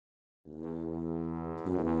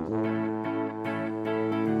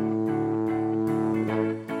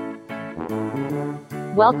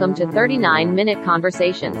Welcome to 39-Minute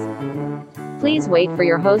Conversations. Please wait for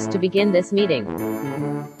your host to begin this meeting.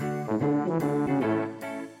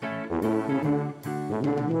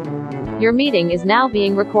 Your meeting is now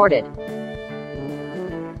being recorded.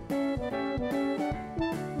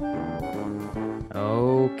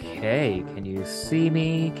 Okay, can you see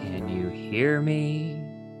me? Can you hear me?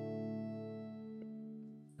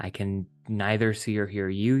 I can neither see or hear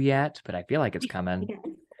you yet, but I feel like it's coming.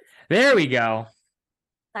 There we go.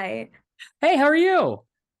 Hi. Hey, how are you?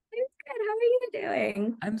 I'm good. How are you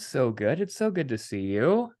doing? I'm so good. It's so good to see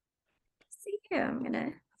you. See you. I'm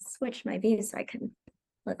gonna switch my view so I can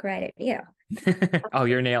look right at you. Oh,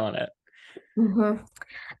 you're nailing it.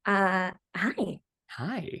 Hi.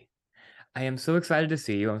 Hi. I am so excited to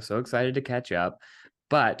see you. I'm so excited to catch up.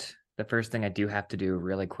 But the first thing I do have to do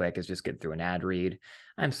really quick is just get through an ad read.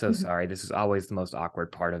 I'm so sorry. This is always the most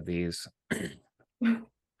awkward part of these.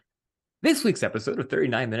 This week's episode of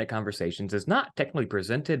 39-Minute Conversations is not technically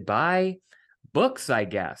presented by books, I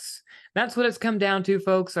guess. That's what it's come down to,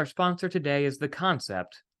 folks. Our sponsor today is the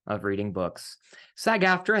concept of reading books.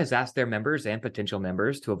 SAG-AFTRA has asked their members and potential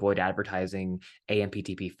members to avoid advertising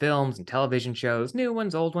AMPTP films and television shows. New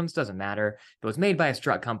ones, old ones, doesn't matter. If it was made by a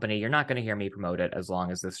strike company, you're not going to hear me promote it as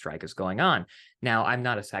long as this strike is going on. Now, I'm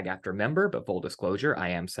not a SAG-AFTRA member, but full disclosure, I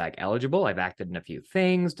am SAG eligible. I've acted in a few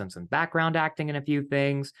things, done some background acting in a few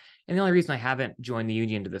things. And the only reason I haven't joined the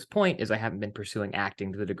union to this point is I haven't been pursuing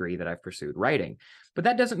acting to the degree that I've pursued writing. But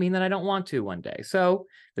that doesn't mean that I don't want to one day. So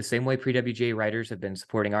the same way pre-WGA writers have been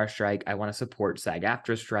supporting our strike, I want to support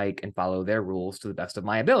SAG-AFTRA's strike and follow their rules to the best of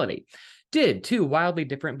my ability. Did two wildly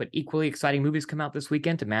different but equally exciting movies come out this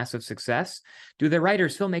weekend to massive success? Do the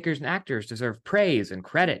writers, filmmakers, and actors deserve praise and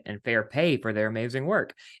credit and fair pay for their amazing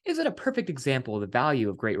work? Is it a perfect example of the value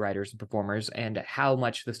of great writers and performers and how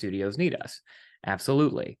much the studios need us?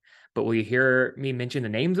 Absolutely. But will you hear me mention the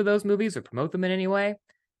names of those movies or promote them in any way?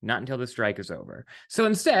 Not until the strike is over. So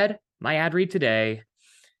instead, my ad read today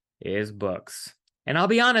is books. And I'll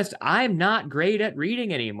be honest, I'm not great at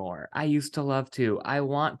reading anymore. I used to love to. I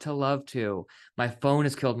want to love to. My phone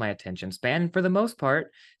has killed my attention span. For the most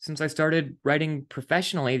part, since I started writing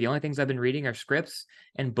professionally, the only things I've been reading are scripts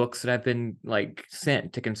and books that I've been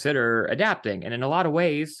sent to consider adapting. And in a lot of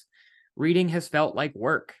ways, reading has felt like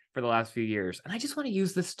work for the last few years. And I just want to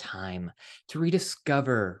use this time to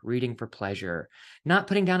rediscover reading for pleasure, not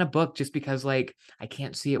putting down a book just because I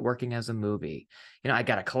can't see it working as a movie. I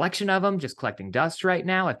got a collection of them just collecting dust right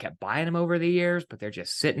now. I've kept buying them over the years, but they're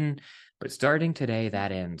just sitting. But starting today,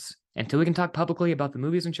 that ends. Until we can talk publicly about the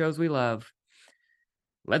movies and shows we love,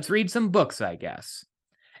 let's read some books, I guess.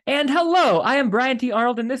 And hello, I am Brian T.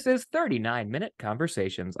 Arnold, and this is 39-Minute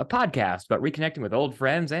Conversations, a podcast about reconnecting with old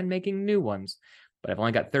friends and making new ones. But I've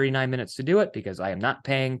only got 39 minutes to do it because I am not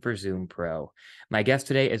paying for Zoom Pro. My guest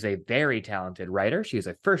today is a very talented writer. She is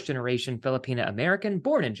a first-generation Filipina-American,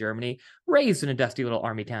 born in Germany, raised in a dusty little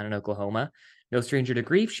army town in Oklahoma. No stranger to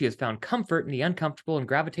grief, she has found comfort in the uncomfortable and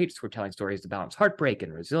gravitates toward telling stories to balance heartbreak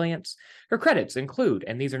and resilience. Her credits include,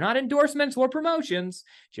 and these are not endorsements or promotions,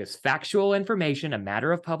 just factual information, a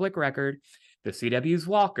matter of public record, the CW's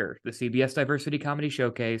Walker, the CBS Diversity Comedy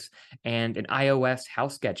Showcase, and an iOS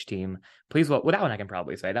house sketch team. Please, well, that one I can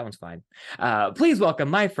probably say. That one's fine. Please welcome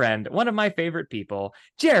my friend, one of my favorite people,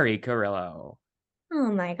 Geri Carillo.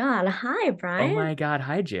 Oh my God. Hi, Brian. Oh my God.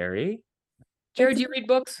 Hi, Geri. Geri, do you read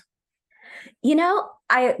books?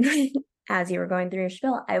 I, as you were going through your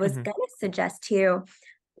spiel, I was gonna suggest to you,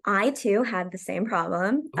 I too had the same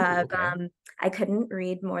problem of I couldn't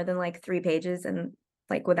read more than 3 pages and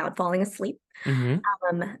without falling asleep.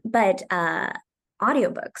 But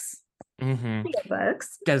audiobooks. Audiobooks.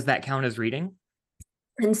 Does that count as reading?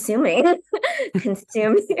 Consuming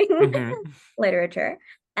literature.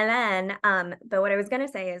 And then but what I was gonna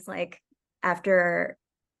say is after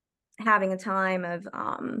having a time of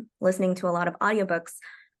listening to a lot of audiobooks,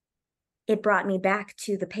 it brought me back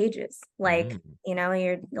to the pages. You're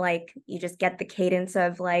you just get the cadence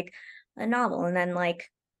of a novel, and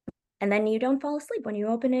then you don't fall asleep when you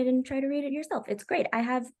open it and try to read it yourself. It's great.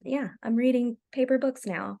 I'm reading paper books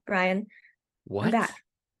now, Brian. What? I'm back.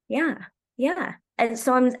 Yeah. And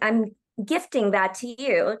so I'm gifting that to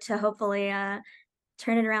you to hopefully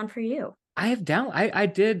turn it around for you. I've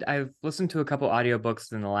listened to a couple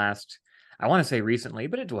audiobooks in the last, I want to say recently,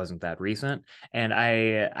 but it wasn't that recent. And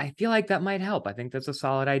I feel like that might help. I think that's a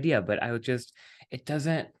solid idea, but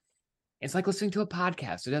it's like listening to a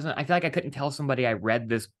podcast. I feel like I couldn't tell somebody I read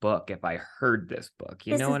this book if I heard this book.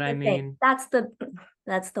 You know what I mean? That's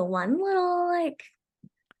the one little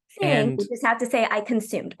think And we just have to say I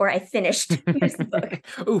consumed or I finished this book.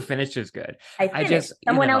 Ooh, finished is good. I I finished. just,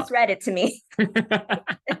 Someone else read it to me.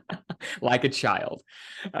 like a child,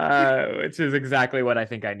 which is exactly what I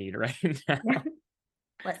think I need right now.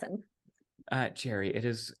 Listen. Geri, it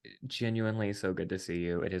is genuinely so good to see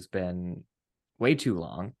you. It has been way too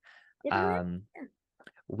long.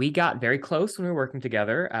 We got very close when we were working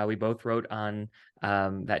together. We both wrote on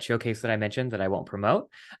that showcase that I mentioned that I won't promote.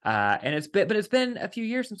 And it's been a few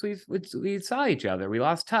years since we saw each other. We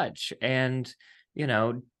lost touch, and you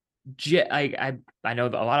know, I know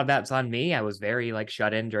that a lot of that's on me. I was very like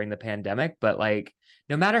shut in during the pandemic, but like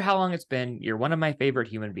no matter how long it's been, you're one of my favorite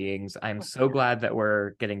human beings. I'm so glad that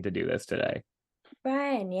we're getting to do this today.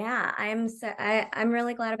 Brian, yeah, I'm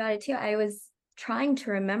really glad about it too. I was trying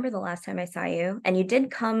to remember the last time I saw you, and you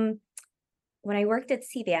did come when I worked at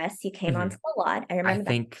CBS. You came onto a lot. I remember I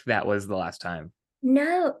think that was the last time.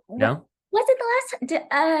 No, No? was it the last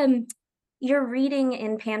time? You're reading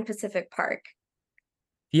in Pan Pacific Park.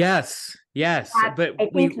 Yes, but I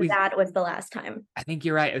think that was the last time. I think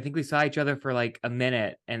you're right. I think we saw each other for like a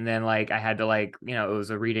minute, and then like I had to like, it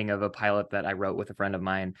was a reading of a pilot that I wrote with a friend of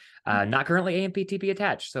mine, not currently AMPTP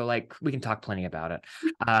attached, so like we can talk plenty about it.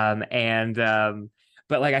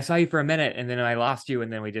 But like I saw you for a minute, and then I lost you,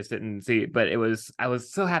 and then we just didn't see. But I was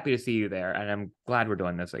so happy to see you there, and I'm glad we're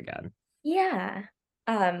doing this again. Yeah.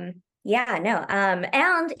 Yeah, no.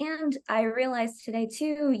 And I realized today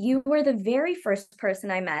too, you were the very first person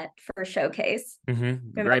I met for Showcase.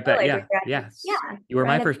 Right, but yes. You were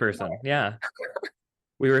my first person. Yeah.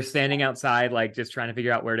 We were standing outside, like just trying to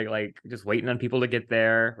figure out where to like just waiting on people to get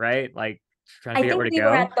there, right? Like trying to figure out where to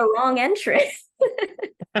go. I think we were at the wrong entrance.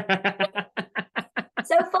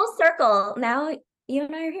 So full circle. Now you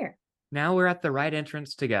and I are here. Now we're at the right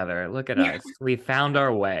entrance together. Look at us. We found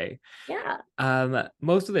our way. Yeah.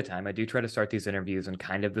 Most of the time I do try to start these interviews in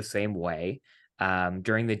kind of the same way.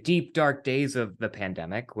 During the deep, dark days of the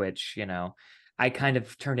pandemic, which, I kind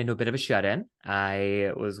of turned into a bit of a shut-in.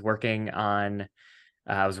 I was writing,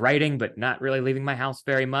 but not really leaving my house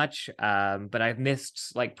very much. But I've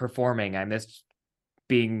missed like performing. I missed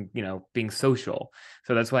being social.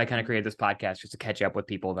 So that's why I kind of created this podcast, just to catch up with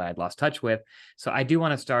people that I'd lost touch with. So I do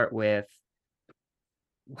want to start with,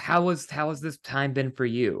 how has this time been for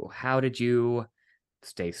you? How did you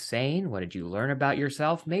stay sane? What did you learn about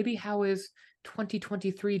yourself? Maybe how is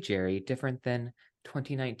 2023 Geri different than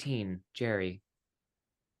 2019 Geri?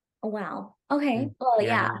 Oh, wow. Okay. Well,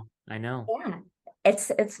 yeah. I know. Yeah.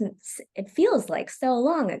 It feels like so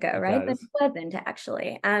long ago, right? But Does. it wasn't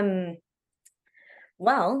actually.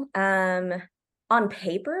 Well, on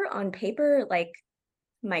paper, like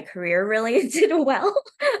my career really did well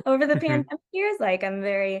over the pandemic years. Like I'm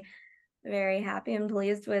very, very happy and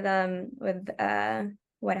pleased with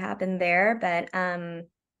what happened there. But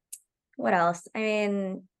what else? I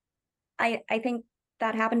mean, I think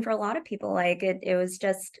that happened for a lot of people. Like it was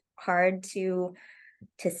just hard to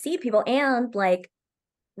see people, and like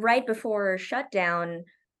right before shutdown,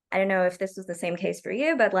 I don't know if this was the same case for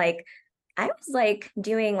you, but like I was like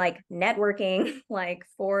doing like networking like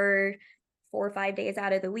 4 or 5 days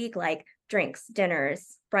out of the week, like drinks,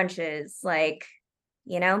 dinners, brunches, like,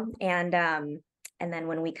 and then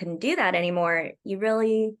when we couldn't do that anymore,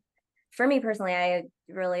 for me personally, I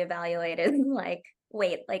really evaluated like,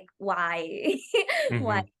 wait, like why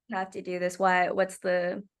why do you have to do this? What's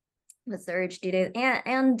the urge to do it?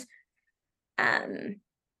 And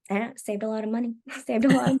I saved a lot of money. Saved a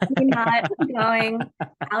lot of money not going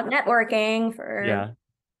out networking for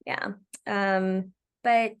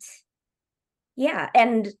but yeah,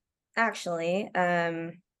 and actually,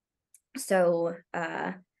 so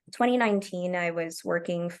 2019 I was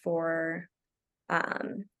working for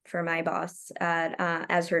my boss at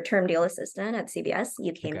as her term deal assistant at CBS.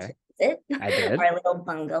 You came to visit I did. our little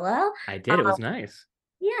bungalow. I did. It was nice.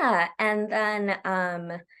 Yeah, and then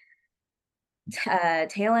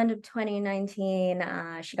tail end of 2019,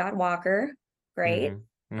 she got Walker. Great.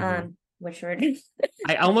 Which were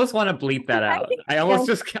I almost want to bleep that out. I almost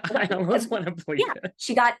want to bleep it.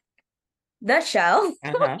 She got the show.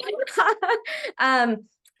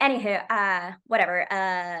 Anywho, whatever.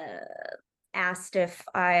 Asked if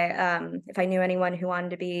I knew anyone who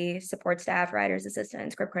wanted to be support staff, writer's assistant,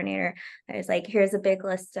 and script coordinator. I was like, here's a big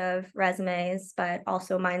list of resumes, but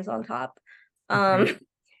also mine's on top. And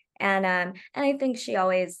I think she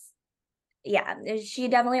definitely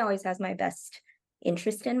always has my best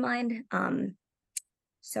interest in mind.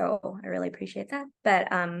 So I really appreciate that. But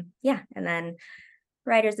and then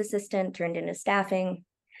writer's assistant turned into staffing,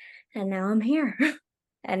 and now I'm here.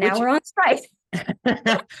 And now we're on strike.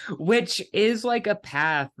 Which is like a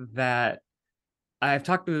path that I've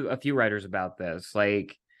talked to a few writers about this,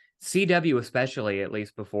 like CW especially, at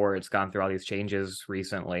least before it's gone through all these changes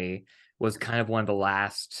recently, was kind of one of the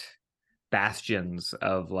last bastions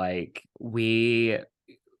of like, we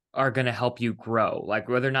are going to help you grow. Like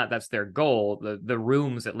whether or not that's their goal, the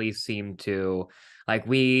rooms at least seem to, like,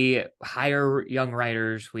 we hire young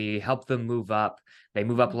writers, we help them move up. They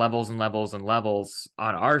move up levels and levels and levels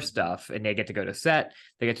on our stuff, and they get to go to set.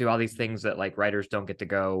 They get to do all these things that like writers don't get to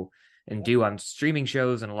go and do on streaming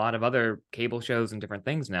shows and a lot of other cable shows and different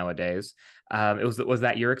things nowadays. Was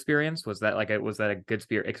that your experience? Was that a good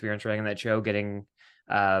experience writing that show, getting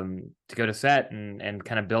to go to set and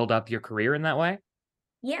kind of build up your career in that way?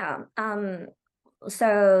 Yeah.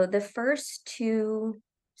 So the first two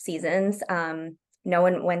seasons, no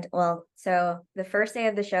one went, well, so the first day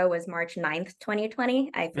of the show was March 9th,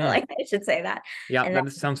 2020. I feel like I should say that. Yeah, and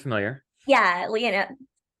that sounds familiar. Yeah,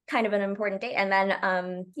 kind of an important date. And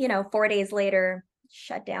then 4 days later,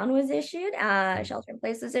 shutdown was issued, shelter in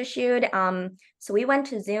place was issued. So we went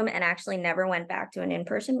to Zoom and actually never went back to an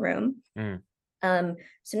in-person room. So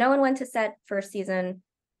no one went to set first season.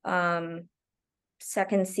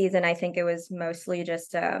 Second season, I think it was mostly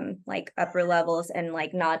just like upper levels and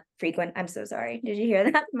like not frequent. I'm so sorry. Did you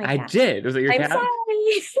hear that? I did. Was it your cat? I'm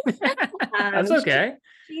sorry. That's okay.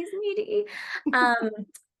 She's needy.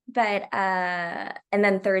 But and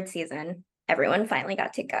then third season, everyone finally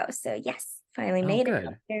got to go. So yes, finally made it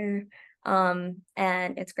up there. And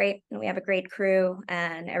it's great. And we have a great crew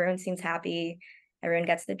and everyone seems happy. Everyone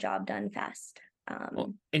gets the job done fast.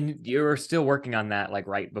 And you were still working on that like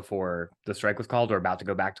right before the strike was called, or about to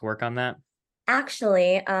go back to work on that?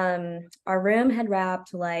 Actually, our room had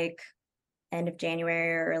wrapped like end of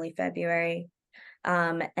January or early February.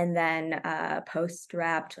 And then post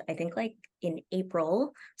wrapped, I think like in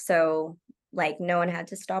April. So like no one had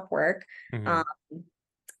to stop work.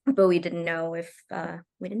 But we didn't know if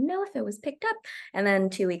it was picked up. And then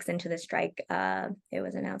 2 weeks into the strike, it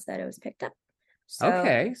was announced that it was picked up. So,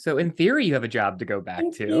 okay, so in theory, you have a job to go back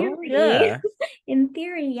to. Theory, yeah. In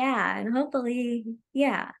theory, yeah, and hopefully,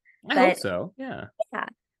 yeah. I hope so. Yeah.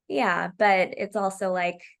 Yeah. But it's also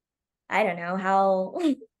like, I don't know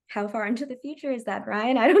how far into the future is that,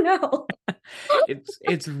 Ryan? I don't know.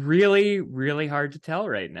 It's really, really hard to tell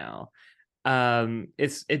right now.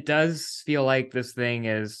 It does feel like this thing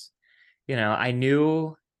is, I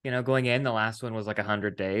knew, going in, the last one was like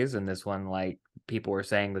 100 days, and this one, like, people were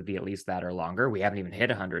saying would be at least that or longer. We haven't even hit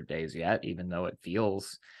 100 days yet, even though it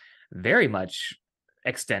feels very much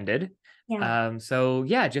extended. Yeah. So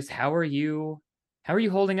yeah, just how are you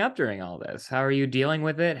holding up during all this? How are you dealing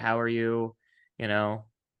with it? How are you,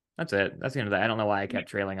 that's it. That's the end of that. I don't know why I kept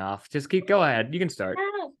trailing off. Just go ahead. You can start.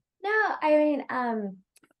 No, I mean,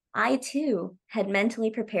 I too had mentally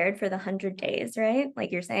prepared for the 100 days, right?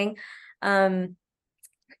 Like you're saying. And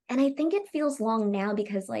I think it feels long now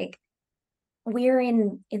because like we're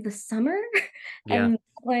in the summer and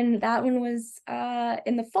when that one was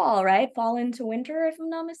in the fall, right? Fall into winter, if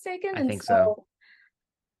I'm not mistaken. I think so.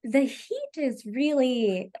 The heat is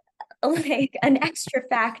really like an extra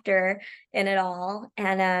factor in it all.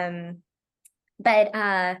 And but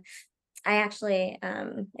I actually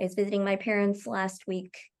I was visiting my parents last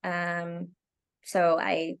week. So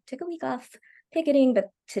I took a week off picketing,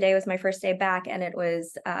 but today was my first day back, and it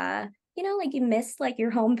was like you miss like your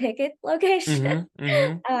home picket location.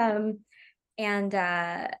 And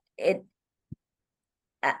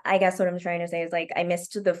I guess what I'm trying to say is like I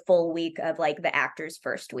missed the full week of like the actors'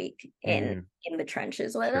 first week in the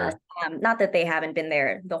trenches with us. Not that they haven't been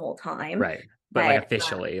there the whole time, right? But like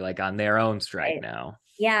officially, like on their own strike now.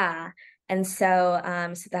 Yeah, and so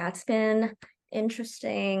that's been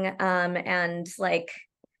interesting. And like,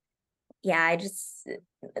 yeah,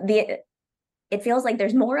 it feels like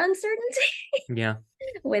there's more uncertainty. Yeah.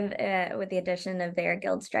 with the addition of their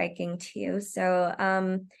guild striking too. So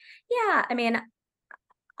yeah, I mean,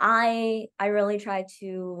 I really try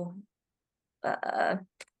to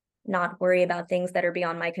not worry about things that are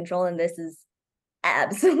beyond my control, and this is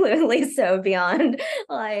absolutely so beyond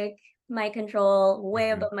like my control,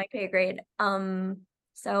 way above my pay grade.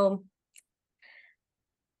 So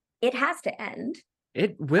it has to end.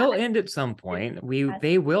 It will end at some point.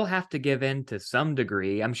 They will have to give in to some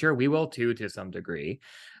degree. I'm sure we will too, to some degree.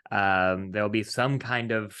 There'll be some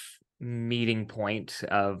kind of meeting point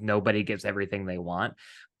of nobody gets everything they want.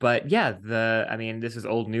 But yeah, this is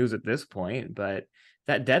old news at this point, but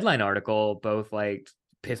that Deadline article both like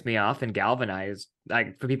pissed me off and galvanized.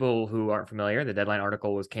 Like, for people who aren't familiar, the Deadline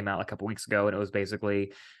article came out a couple weeks ago, and it was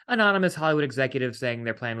basically anonymous Hollywood executives saying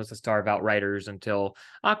their plan was to starve out writers until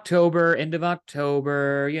October, end of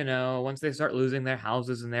October. Once they start losing their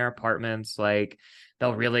houses and their apartments, like,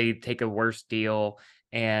 they'll really take a worse deal.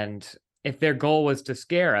 And if their goal was to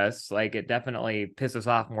scare us, like, it definitely pissed us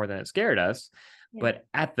off more than it scared us. Yeah. But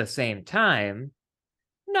at the same time,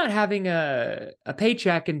 not having a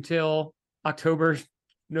paycheck until October,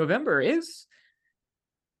 November is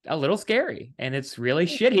a little scary, and it's really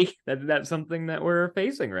shitty that that's something that we're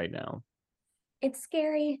facing right now. It's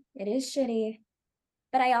scary. It is shitty.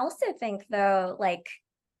 But I also think, though, like,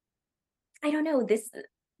 I don't know, this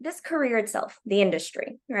career itself, the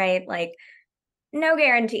industry, right? Like, no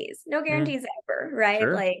guarantees ever, right?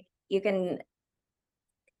 Sure. Like,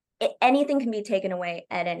 anything can be taken away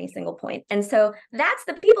at any single point. And so that's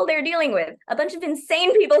the people they're dealing with. A bunch of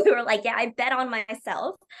insane people who are like, yeah, I bet on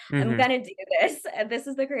myself. I'm going to do this. And this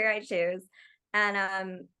is the career I choose.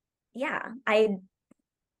 And yeah, I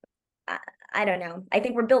don't know. I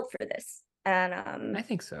think we're built for this. And I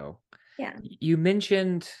think so. Yeah. You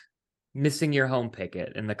mentioned missing your home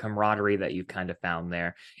picket and the camaraderie that you've kind of found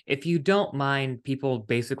there. If you don't mind people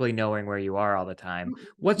basically knowing where you are all the time,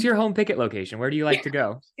 what's your home picket location? Where do you like to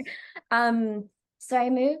go? So I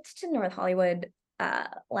moved to North Hollywood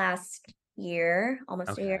last year,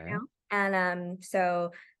 almost a year now. And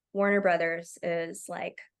so Warner Brothers is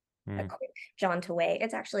like a quick jaunt away.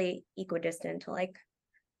 It's actually equidistant to like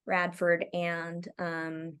Radford and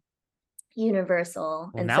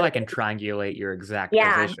Universal. Well, and now so I can triangulate your exact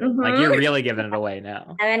position. Like, you're really giving it away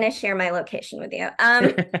now. I'm going to share my location with you.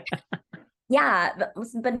 Yeah,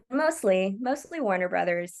 but mostly Warner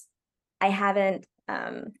Brothers. I haven't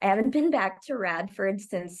been back to Radford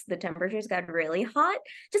since the temperatures got really hot.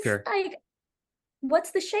 Just like,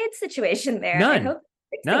 what's the shade situation there? None. I hope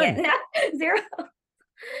None. No, zero.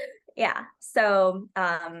 Yeah. So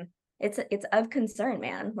it's of concern,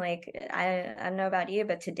 man. Like, I don't know about you,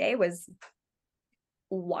 but today was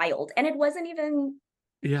wild, and it wasn't even.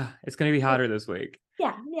 Yeah, it's going to be hotter this week.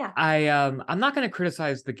 Yeah. I'm not going to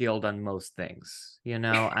criticize the guild on most things.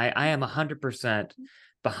 I am 100%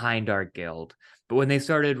 behind our guild. But when they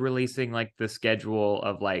started releasing like the schedule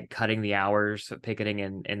of like cutting the hours of picketing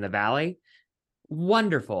in the valley,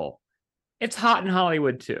 wonderful. It's hot in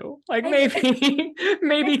Hollywood too. Like,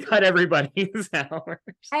 maybe cut everybody's hours.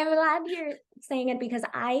 I'm glad you're saying it, because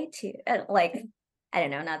I too, like, I don't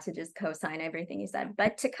know, not to just co-sign everything you said,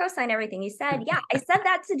 but to co-sign everything you said. Yeah, I said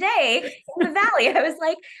that today in the valley. I was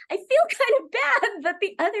like, I feel kind of bad that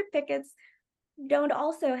the other pickets don't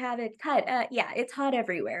also have it cut. Yeah, it's hot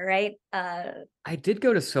everywhere, right? I did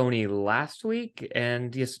go to Sony last week,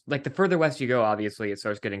 and just like, the further west you go, obviously it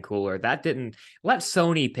starts getting cooler. That didn't let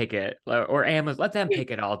Sony pick it, or Amazon, let them pick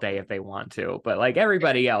it all day if they want to. But like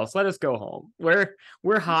everybody else, let us go home. We're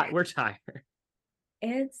hot. We're tired.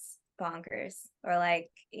 It's bonkers. Or like,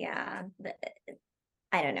 yeah,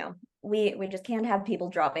 I don't know. We just can't have people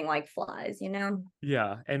dropping like flies,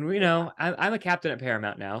 Yeah, and I'm a captain at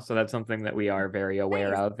Paramount now, so that's something that we are very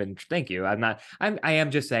aware of. And thank you. I am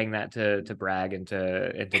just saying that to brag and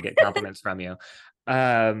to get compliments from you.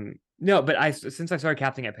 No, but since I started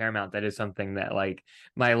captaining at Paramount, that is something that like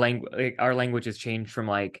our language has changed from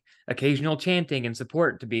like occasional chanting and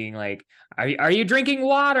support to being like, are you drinking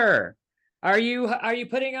water? Are you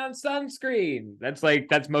putting on sunscreen?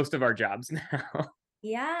 That's most of our jobs now.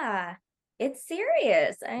 Yeah, it's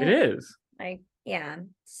serious. It is. Like, yeah.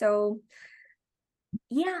 So,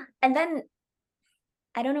 yeah. And then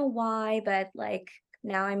I don't know why, but like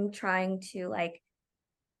now I'm trying to like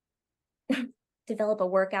develop a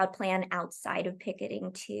workout plan outside of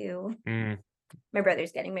picketing too. My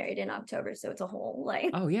brother's getting married in October, so it's a whole like.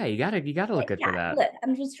 Oh yeah, you gotta look good for that. Look,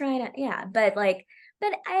 I'm just trying to, but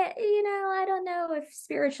I don't know if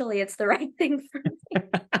spiritually it's the right thing for me.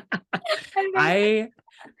 I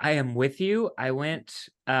am with you. I went,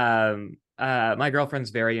 my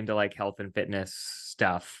girlfriend's very into like health and fitness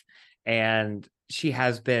stuff, and I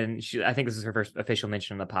think this is her first official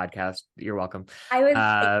mention on the podcast. You're welcome. I was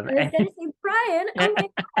gonna say, Brian, oh my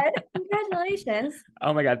God, congratulations.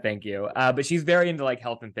 Oh my God, thank you. But she's very into like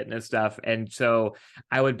health and fitness stuff, and so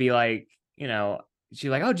I would be like, she's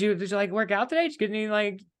like, oh, did you like work out today? Did you get any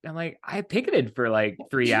like? I'm like, I picketed for like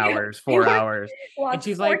 3 hours, 4 hours, and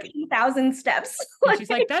she's like 14,000 steps. And she's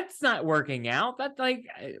like, that's not working out. That's like,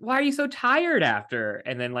 why are you so tired after?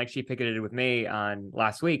 And then like she picketed with me on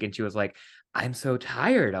last week, and she was like, I'm so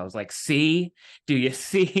tired. I was like, see, do you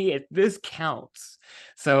see it? This counts.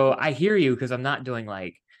 So I hear you, because I'm not doing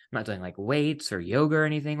like weights or yoga or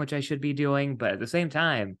anything, which I should be doing, but at the same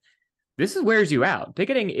time, this wears you out.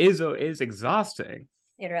 Picketing is exhausting.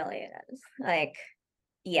 It really is. Like,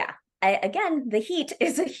 yeah. Again, the heat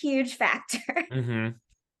is a huge factor.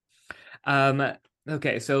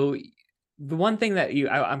 Okay, so the one thing that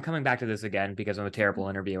I'm coming back to this again because I'm a terrible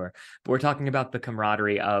interviewer, but we're talking about the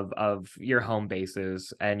camaraderie of your home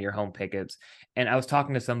bases and your home pickets. And I was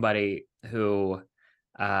talking to somebody who,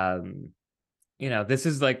 this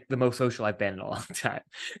is like the most social I've been in a long time.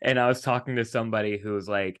 And I was talking to somebody who's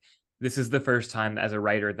like, this is the first time as a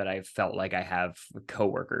writer that I felt like I have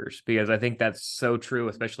coworkers, because I think that's so true,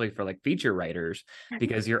 especially for like feature writers,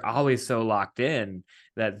 because you're always so locked in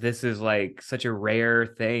that this is like such a rare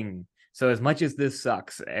thing. So as much as this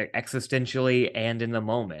sucks existentially and in the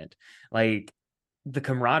moment, like the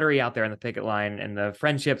camaraderie out there on the picket line and the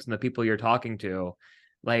friendships and the people you're talking to,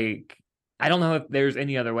 like, I don't know if there's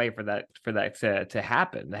any other way for that to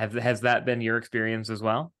happen. Has that been your experience as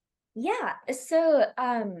well? Yeah. So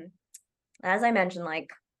as I mentioned, like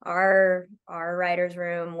our writers'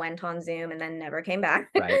 room went on Zoom and then never came back.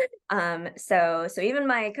 Right. So even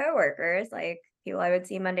my coworkers, like people I would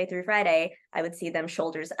see Monday through Friday, I would see them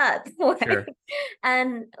shoulders up. Sure.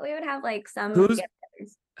 And we would have like some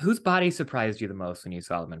whose body surprised you the most when you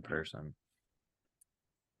saw them in person?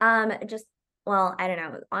 Just, well, I don't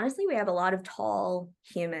know. Honestly, we have a lot of tall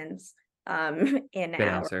humans in Good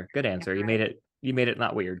answer. Good answer. You made it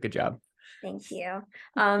not weird. Good job. Thank you.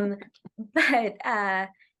 But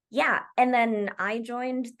yeah, and then I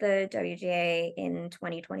joined the WGA in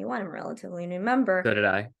 2021. I'm a relatively new member. So did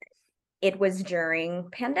I. It was during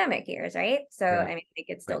pandemic years, right? So Yeah. I mean, like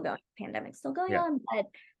it's still going, pandemic's still going Yeah. on, but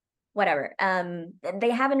whatever.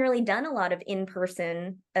 They haven't really done a lot of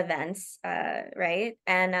in-person events, right?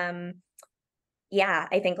 And yeah,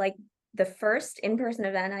 I think like the first in-person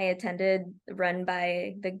event I attended run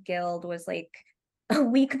by the guild was like a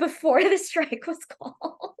week before the strike was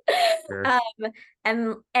called. Sure.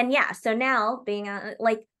 And yeah, so now being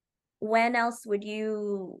like, when else would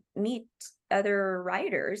you meet other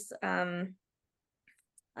writers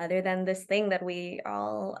other than this thing that we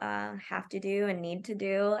all have to do and need to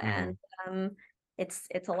do? And it's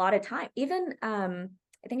a lot of time. Even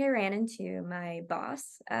I think I ran into my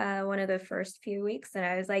boss one of the first few weeks, and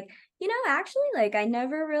I was like, actually, like I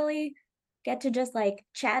never really get to just like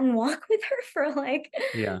chat and walk with her for like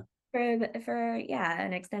for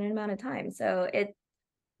an extended amount of time. So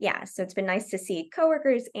so it's been nice to see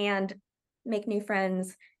coworkers and make new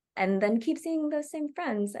friends, and then keep seeing those same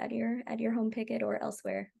friends at your home picket or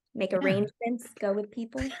elsewhere. Make arrangements, go with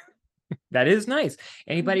people. That is nice.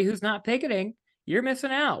 Anybody who's not picketing, you're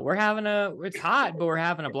missing out. It's hot, but we're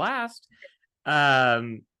having a blast.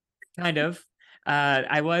 Kind of.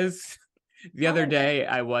 I was the other day,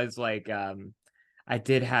 I was like, I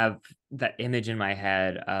did have that image in my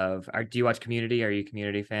head of, do you watch Community? Are you a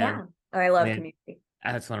Community fan? Yeah. Oh, I love Community.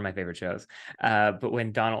 That's one of my favorite shows. But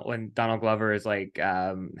when Donald Glover is like,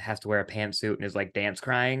 has to wear a pantsuit and is like dance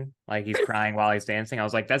crying, like he's crying while he's dancing, I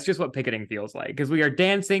was like, that's just what picketing feels like, because we are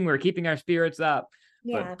dancing, we're keeping our spirits up.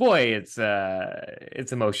 Yeah. But boy, it's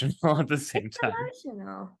emotional at the same time.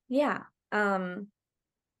 Emotional. Yeah.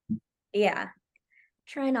 Yeah.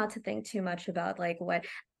 Try not to think too much about like what,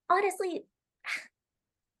 honestly,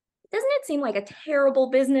 doesn't it seem like a terrible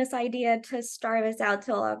business idea to start us out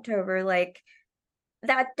till October? Like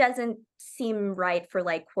that doesn't seem right for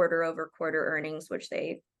like quarter over quarter earnings, which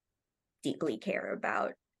they deeply care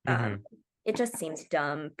about. It just seems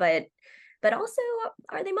dumb, but also,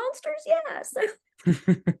 are they monsters? Yeah. So.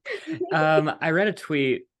 I read a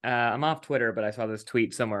tweet. I'm off Twitter, but I saw this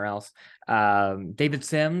tweet somewhere else. David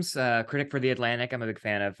Sims, critic for The Atlantic. I'm a big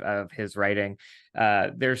fan of his writing.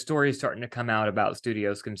 There's stories starting to come out about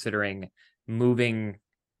studios considering moving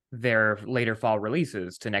their later fall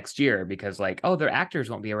releases to next year because their actors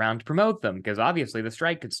won't be around to promote them because obviously the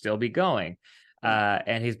strike could still be going.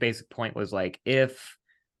 And his basic point was like, if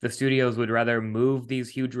the studios would rather move these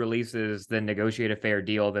huge releases than negotiate a fair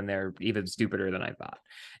deal, then they're even stupider than I thought.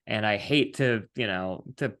 And I hate to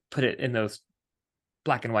put it in those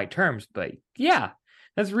black and white terms, but yeah,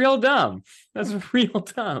 that's real dumb. That's real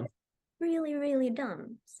dumb. Really, really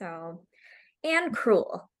dumb. So, and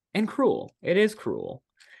cruel. And cruel. It is cruel.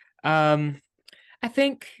 I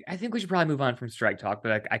think we should probably move on from strike talk,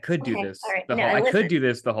 but I could do this. Right. I could do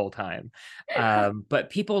this the whole time. But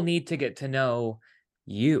people need to get to know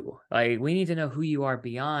you. Like, we need to know who you are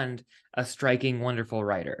beyond a striking, wonderful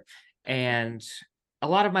writer. And a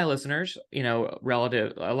lot of my listeners, a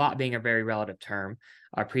lot being a very relative term,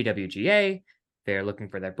 are pre-WGA. They're looking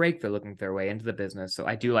for their break. They're looking their way into the business. So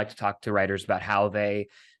I do like to talk to writers about how they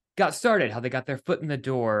got started, how they got their foot in the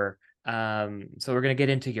door, So we're going to get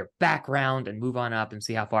into your background and move on up and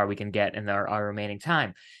see how far we can get in our remaining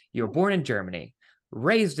time. You were born in Germany,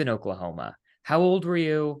 raised in Oklahoma. How old were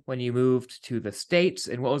you when you moved to the States?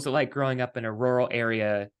 And what was it like growing up in a rural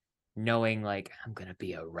area, knowing like, I'm going to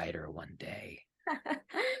be a writer one day?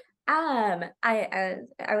 I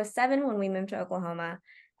was 7 when we moved to Oklahoma,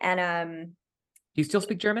 and Do you still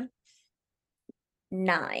speak German?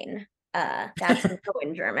 9. That's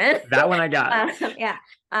in German. That one I got. Yeah.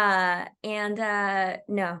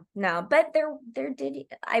 No, but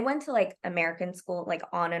I went to like American school, like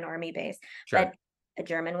on an army base, Sure. but a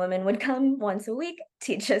German woman would come once a week,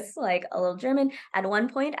 teach us like a little German. At one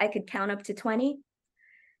point, I could count up to 20.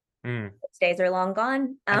 Those days are long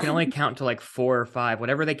gone. I can only count to like 4 or 5,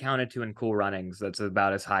 whatever they counted to in Cool Runnings. That's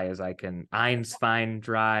about as high as I can. Eins, fein,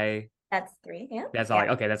 drei. That's 3. Yeah. That's all.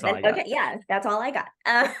 Yeah. Okay, that's all I got. Okay, yeah, that's all I got.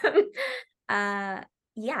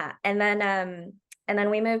 Yeah, and then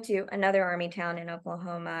we moved to another army town in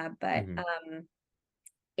Oklahoma, but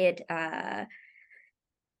it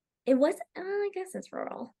was I guess it's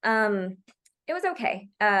rural. It was okay.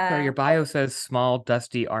 So your bio says small,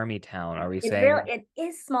 dusty army town. Are we saying it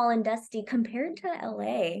is small and dusty compared to LA,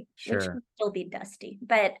 which sure? can still be dusty,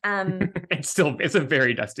 but it's a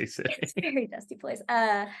very dusty city. it's a very dusty place.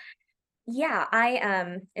 Yeah,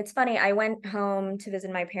 it's funny. I went home to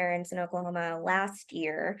visit my parents in Oklahoma last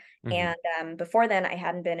year, and before then I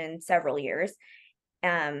hadn't been in several years,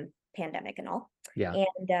 pandemic and all. Yeah.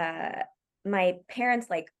 And my parents,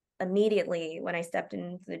 like, immediately when I stepped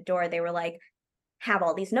into the door, they were like, have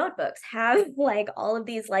all these notebooks, have like all of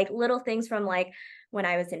these like little things from like when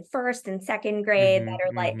I was in 1st and 2nd grade that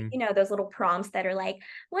are like, you know, those little prompts that are like,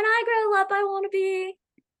 when I grow up, I want to be.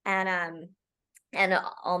 And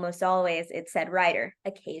almost always it said writer.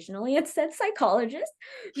 Occasionally it said psychologist.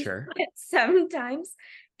 Sure. But sometimes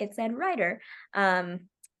it said writer. And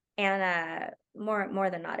more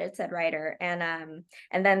than not, it said writer. And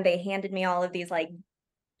then they handed me all of these like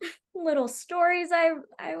little stories I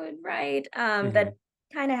would write that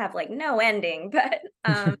kind of have like no ending, but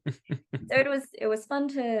so it was fun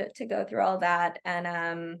to go through all that.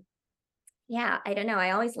 And yeah, I don't know,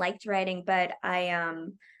 I always liked writing, but my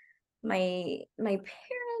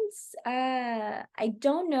parents, I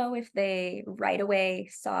don't know if they right away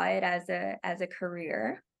saw it as a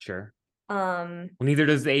career. Sure. Well, neither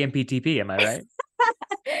does the AMPTP, am I right?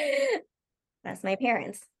 That's my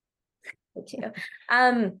parents too.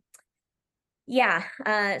 Yeah,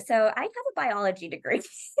 so I have a biology degree.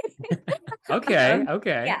 Okay.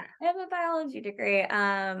 Yeah, I have a biology degree.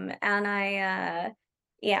 And I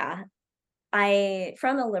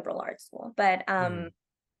from a liberal arts school, but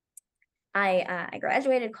I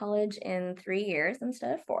graduated college in 3 years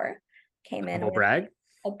instead of 4. Came in with brag.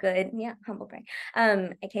 a good, humble brag.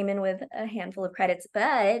 I came in with a handful of credits,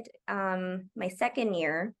 but my second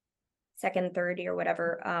year, 2nd, 3rd year,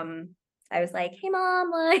 whatever, I was like, hey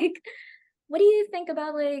mom, like, what do you think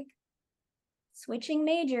about like switching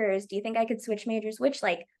majors? Do you think I could switch majors? Which,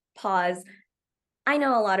 like, pause. I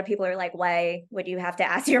know a lot of people are like, why would you have to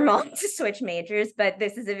ask your mom to switch majors? But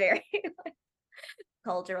this is a very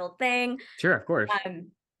cultural thing. Sure, of course.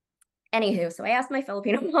 Anywho, so I asked my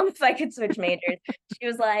Filipino mom if I could switch majors. She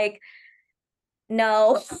was like,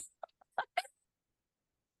 no.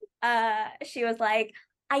 She was like,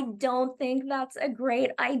 I don't think that's a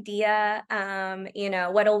great idea. You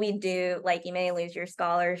know, what'll we do? Like, you may lose your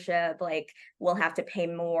scholarship. Like, we'll have to pay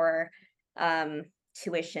more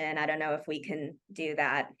tuition. I don't know if we can do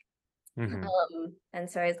that. And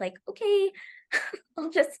so I was like, okay, I'll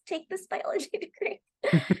just take this biology degree.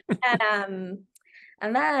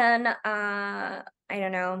 And then I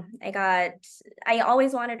don't know, I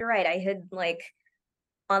always wanted to write. I had like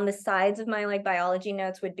on the sides of my like biology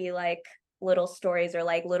notes would be like little stories or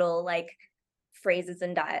like little like phrases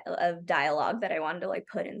and of dialogue that I wanted to like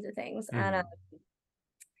put into things. And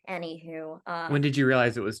anywho, when did you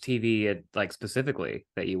realize it was TV like specifically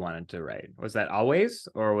that you wanted to write? Was that always,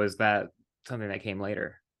 or was that something that came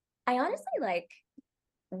later? I honestly like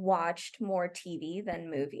watched more TV than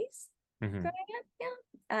movies growing up. Yeah.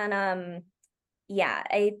 And yeah,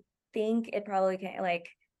 I think it probably came like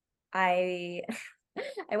I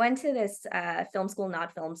went to this film school,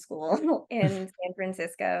 not film school in San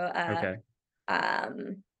Francisco. Okay.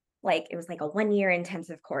 Like it was like a 1-year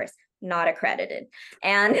intensive course, not accredited.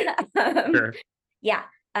 And Sure. yeah.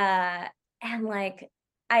 And like,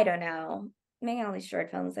 I don't know, making all these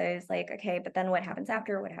short films, I was like, okay, but then what happens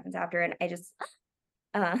after? What happens after? And I just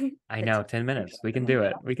I know, 10 minutes. We can do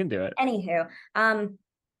it. We can do it. Anywho,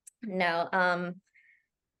 no,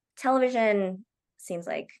 television seems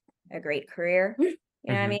like a great career. You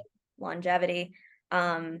know what I mean? Longevity.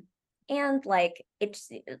 And like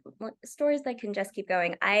it's stories that can just keep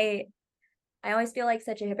going. I always feel like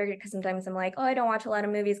such a hypocrite because sometimes I'm like, oh, I don't watch a lot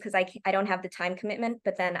of movies because I don't have the time commitment,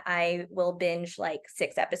 but then I will binge like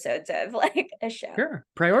 6 episodes of like a show. Sure.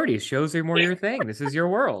 Priorities. Shows are more your thing. This is your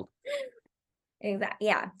world. Exactly.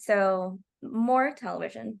 Yeah. So more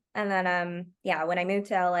television. And then yeah, when I moved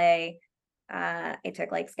to LA, I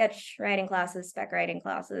took like sketch writing classes, spec writing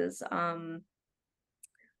classes. I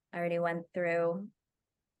already went through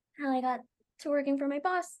how I got to working for my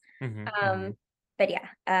boss. But yeah,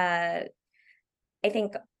 I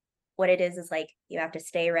think what it is like you have to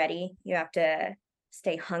stay ready. You have to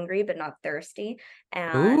stay hungry, but not thirsty.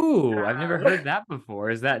 And Ooh, I've never heard that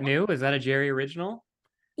before. Is that new? Is that a Geri original?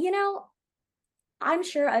 you know, I'm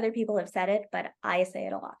sure other people have said it, but I say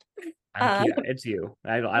it a lot. Yeah, it's you.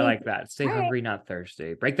 I like that. Stay all right. hungry, not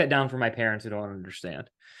thirsty. Break that down for my parents who don't understand.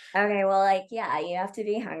 Okay, well, like, yeah, you have to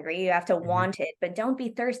be hungry. You have to want it, but don't be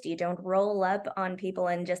thirsty. Don't roll up on people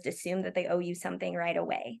and just assume that they owe you something right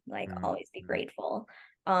away. Like, always be grateful.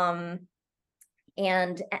 And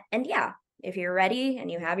yeah, if you're ready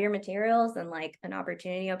and you have your materials and like an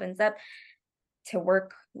opportunity opens up to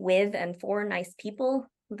work with and for nice people,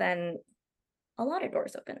 then a lot of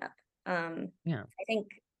doors open up. Yeah. I think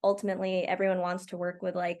ultimately everyone wants to work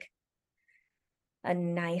with like a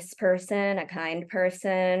nice person, a kind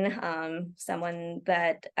person, someone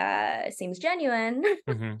that seems genuine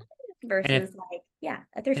versus like, yeah,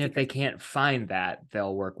 a thirsty And if they person. can't find that,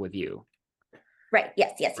 they'll work with you. Right.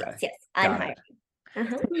 Yes. I'm Got hiring.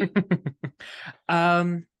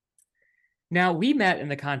 it. Now we met in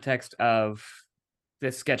the context of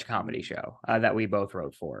this sketch comedy show that we both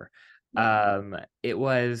wrote for. It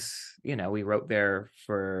was, we wrote there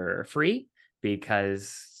for free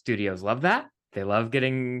because studios love that. They love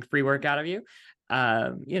getting free work out of you.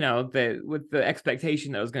 With the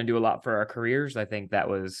expectation that it was going to do a lot for our careers, I think that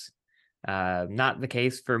was not the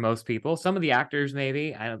case for most people. Some of the actors,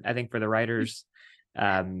 maybe. I think for the writers,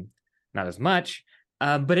 not as much.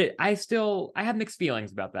 But I have mixed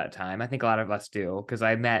feelings about that time. I think a lot of us do, because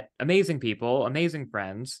I met amazing people, amazing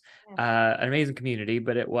friends, an amazing community,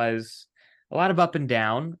 but it was a lot of up and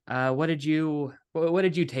down. What did you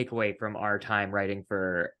take away from our time writing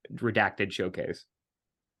for Redacted Showcase?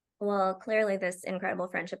 Well, clearly this incredible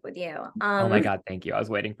friendship with you. Oh my God, thank you. I was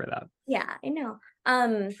waiting for that. Yeah, I know.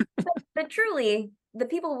 But truly, the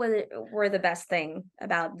people were the best thing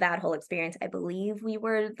about that whole experience. I believe we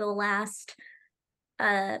were the last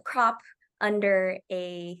crop under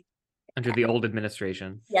the old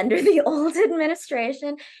administration. and the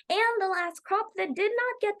last crop that did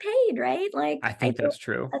not get paid, right? Like I think that's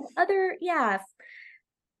true. Other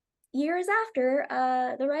years after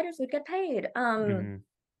the writers would get paid.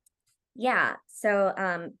 Yeah, so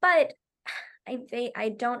but I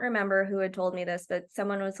don't remember who had told me this, but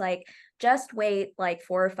someone was like, just wait like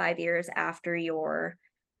 4 or 5 years after your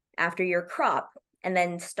crop and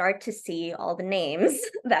then start to see all the names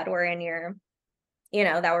that were in your,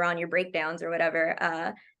 that were on your breakdowns or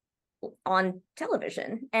whatever on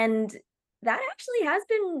television. And that actually has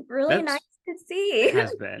been really nice to see. It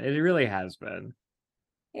has been. It really has been.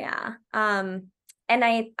 Yeah. And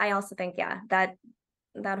I also think,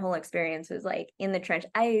 that whole experience was like in the trench.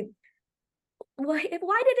 Why did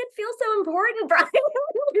it feel so important, Brian?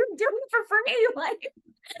 You're doing it for free. Like,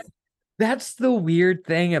 that's the weird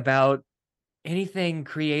thing about anything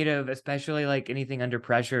creative, especially like anything under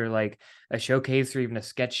pressure, like a showcase or even a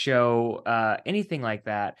sketch show, anything like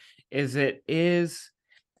that, you're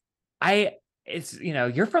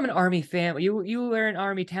from an army family. You were in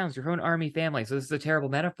army towns. You're from an army family. So this is a terrible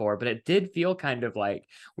metaphor, but it did feel kind of like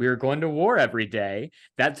we were going to war every day.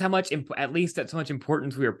 That's how much, at least that's how much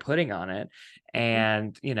importance we were putting on it.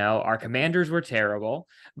 And, our commanders were terrible,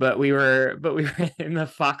 but we were in the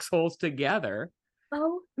foxholes together.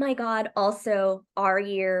 Oh my God. Also, our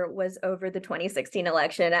year was over the 2016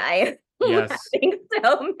 election. I am having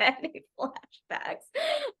so many flashbacks.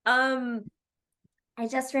 I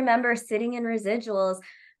just remember sitting in residuals,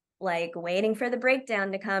 like waiting for the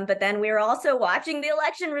breakdown to come, but then we were also watching the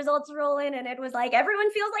election results roll in, and it was like everyone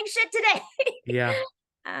feels like shit today. Yeah.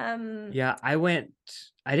 I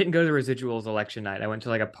didn't go to the residuals election night. I went to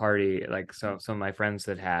like a party, like some of my friends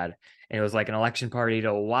had, and it was like an election party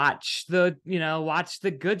to watch the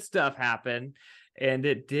good stuff happen. And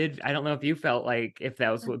it did. I don't know if you felt like if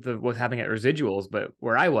that was what was happening at residuals, but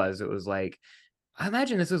where I was, it was like, I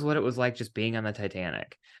imagine this is what it was like just being on the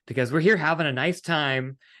Titanic, because we're here having a nice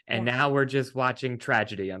time, and now we're just watching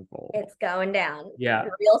tragedy unfold. It's going down. Yeah.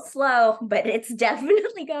 Real slow, but it's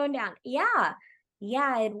definitely going down. Yeah.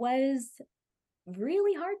 Yeah, it was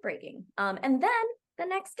really heartbreaking. And then the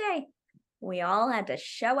next day, We all had to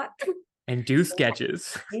show up and do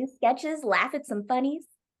sketches. do sketches, laugh at some funnies,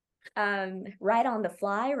 write on the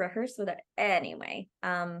fly, rehearse with it. Anyway,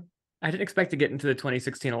 I didn't expect to get into the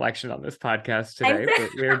 2016 election on this podcast today, but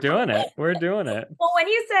we're doing it. We're doing it. Well, when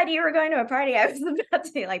you said you were going to a party, I was about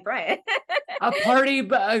to be like, Brian. A party,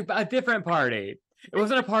 but a different party. It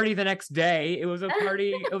wasn't a party the next day. It was a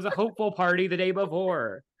party. It was a hopeful party the day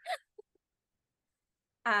before.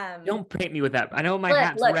 Don't paint me with that. I know my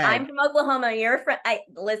hat's red. I'm from Oklahoma. You're from.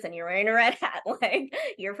 Listen. You're wearing a red hat. Like,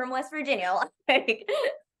 you're from West Virginia. Like,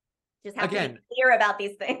 just have to be clear about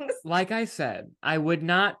these things. Like I said, I'm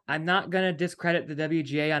not gonna discredit the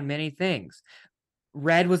WGA on many things.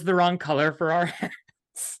 Red was the wrong color for our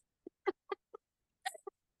hats.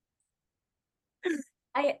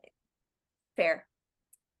 Fair.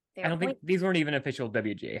 I don't think these weren't even official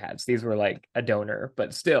WGA hats. These were like a donor,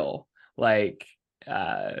 but still, like,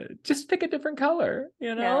 just pick a different color,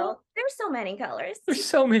 you know? No, there's so many colors. There's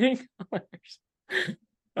so many colors.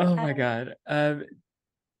 Oh my God.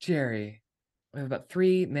 Geri, we have about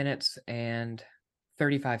 3 minutes and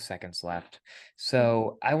 35 seconds left.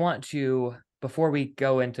 So I want to, before we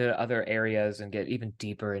go into other areas and get even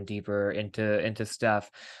deeper and deeper into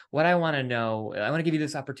stuff, what I want to know, I want to give you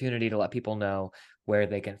this opportunity to let people know where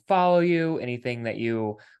they can follow you, anything that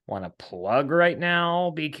you want to plug right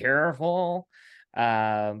now, be careful.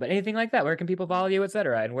 But anything like that, where can people follow you,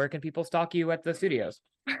 etc., and where can people stalk you at the studios?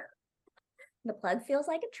 The plug feels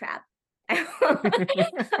like a trap.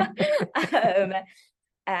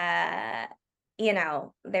 You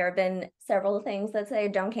know, there have been several things that say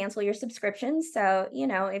don't cancel your subscriptions. So, you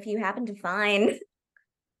know, if you happen to find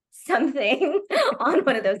something on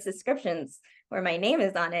one of those subscriptions where my name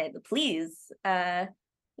is on it, please,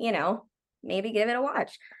 you know, maybe give it a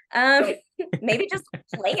watch. Maybe just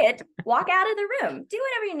play it, walk out of the room, do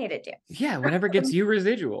whatever you need to do. Yeah, whatever gets you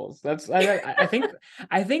residuals. That's I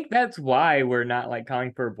think that's why we're not like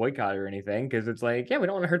calling for a boycott or anything, because it's like, yeah, we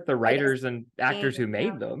don't want to hurt the writers and actors who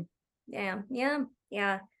made them. Yeah.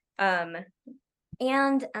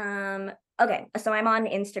 Okay, so I'm on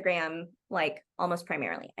Instagram like almost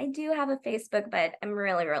primarily. I do have a Facebook, but I'm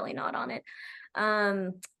really not on it.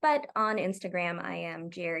 But on Instagram I am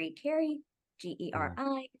Geri Cari,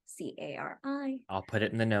 GeriCari. I'll put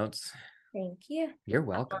it in the notes. Thank you. You're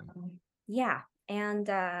welcome. Yeah, and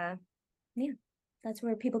yeah, that's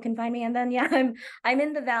where people can find me. And then I'm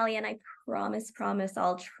in the Valley, and I promise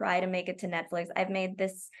I'll try to make it to Netflix. I've made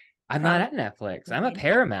this. I'm not at Netflix. I'm at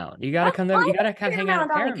Paramount. You gotta come there. You gotta come hang out at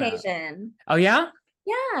Paramount. On occasion. Oh yeah?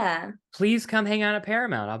 Yeah. Please come hang out at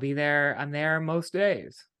Paramount. I'll be there. I'm there most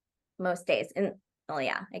days. And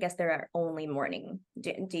yeah, I guess there are only morning.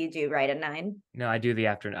 Do you do right at 9? No, I do the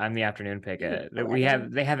afternoon. I'm the afternoon picket.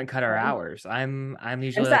 They haven't cut our hours. I'm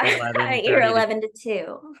usually like 11. You're 11 to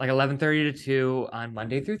 2. Like 11:30 to 2 on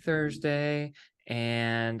Monday through Thursday,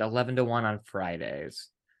 and 11 to 1 on Fridays.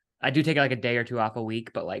 I do take like a day or two off a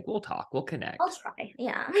week, but like we'll talk, we'll connect. I'll try.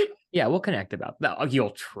 Yeah. Yeah, we'll connect about that. Oh,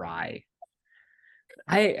 you'll try.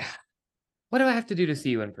 What do I have to do to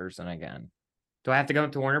see you in person again? Do I have to go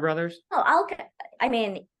up to Warner Brothers? Oh, I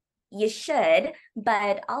mean, you should,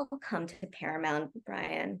 but I'll come to Paramount,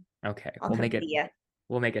 Brian. Okay, We'll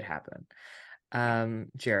make it happen.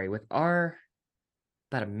 Geri, with our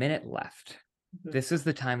about a minute left, this is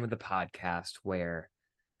the time of the podcast where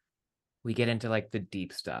we get into like the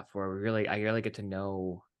deep stuff, where I really get to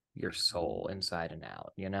know your soul inside and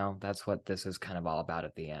out. You know, that's what this is kind of all about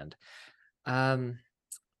at the end.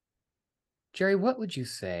 Geri, what would you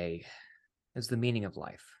say is the meaning of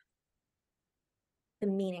life? The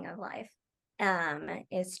meaning of life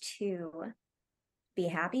is to be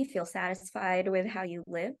happy, feel satisfied with how you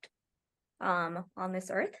lived on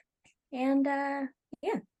this earth, and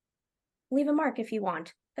leave a mark if you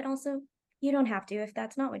want, but also you don't have to if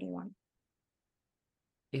that's not what you want.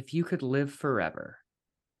 If you could live forever,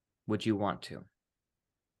 would you want to?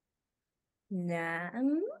 No,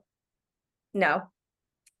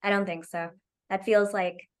 I don't think so. That feels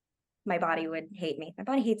like my body would hate me. My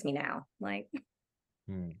body hates me now. Like,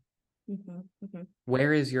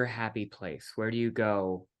 Where is your happy place? Where do you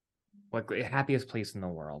go? What happiest place in the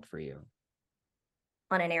world for you?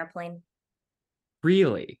 On an airplane.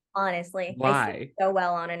 Really? Honestly. Why? I sleep so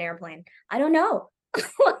well on an airplane. I don't know.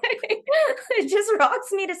 It just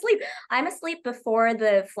rocks me to sleep. I'm asleep before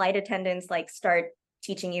the flight attendants like start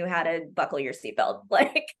teaching you how to buckle your seatbelt.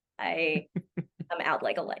 Like I'm out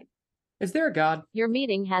like a light. Is there a God? Your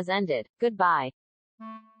meeting has ended. Goodbye.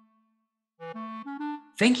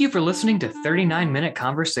 Thank you for listening to 39 Minute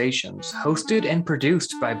Conversations, hosted and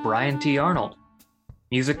produced by Brian T. Arnold.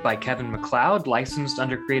 Music by Kevin MacLeod, licensed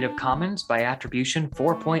under Creative Commons by Attribution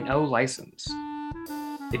 4.0 license.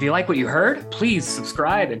 If you like what you heard, please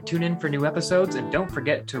subscribe and tune in for new episodes, and don't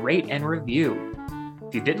forget to rate and review.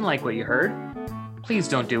 If you didn't like what you heard, please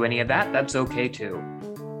don't do any of that. That's okay too.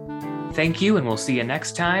 Thank you, and we'll see you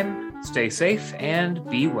next time. Stay safe and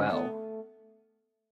be well.